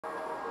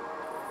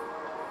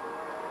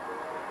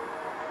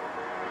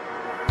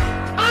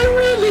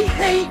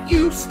hate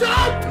you.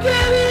 Stop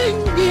getting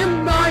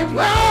in my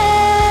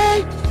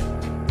way.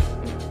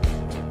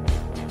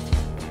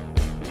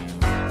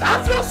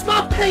 I've lost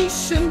my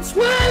patience.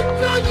 When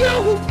are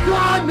you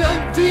gonna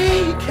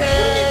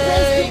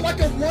decay?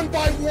 Like a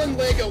 1x1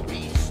 Lego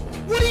piece.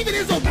 What even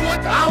is a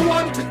one? I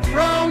want to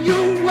throw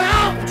you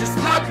out, just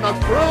like my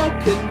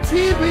broken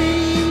TV.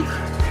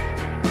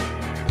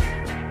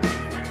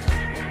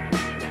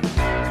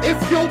 If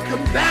you'll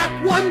come back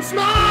once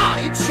more,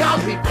 it shall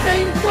be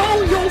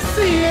painful, you'll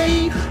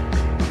see.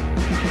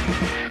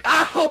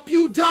 I hope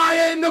you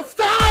die in the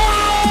fire.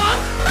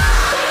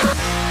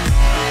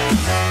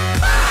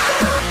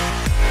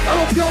 I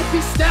hope you'll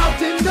be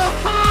stabbed in the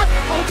heart.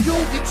 Hope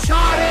you'll get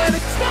shot and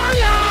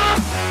expire.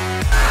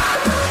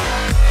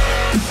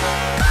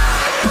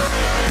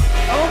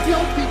 I hope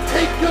you'll be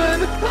taken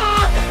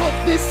apart. I hope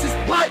this is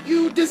what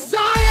you desire.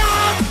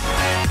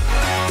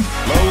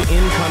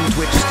 Low-income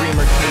Twitch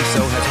streamer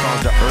Caseoh has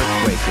caused an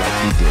earthquake like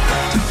he did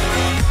that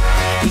time.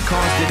 He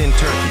caused it in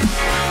Turkey.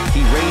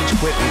 He rage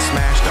quit and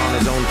smashed on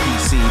his own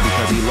PC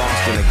because he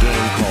lost in a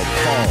game called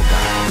Fall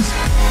Guys.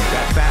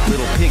 That fat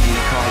little piggy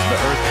caused the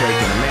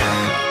earthquake in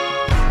America.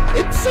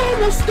 It's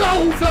almost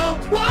over.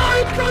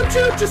 Why can't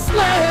you just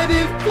let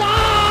it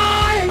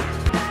fly?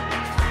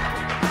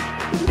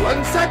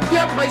 Once I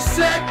get my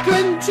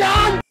second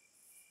chance.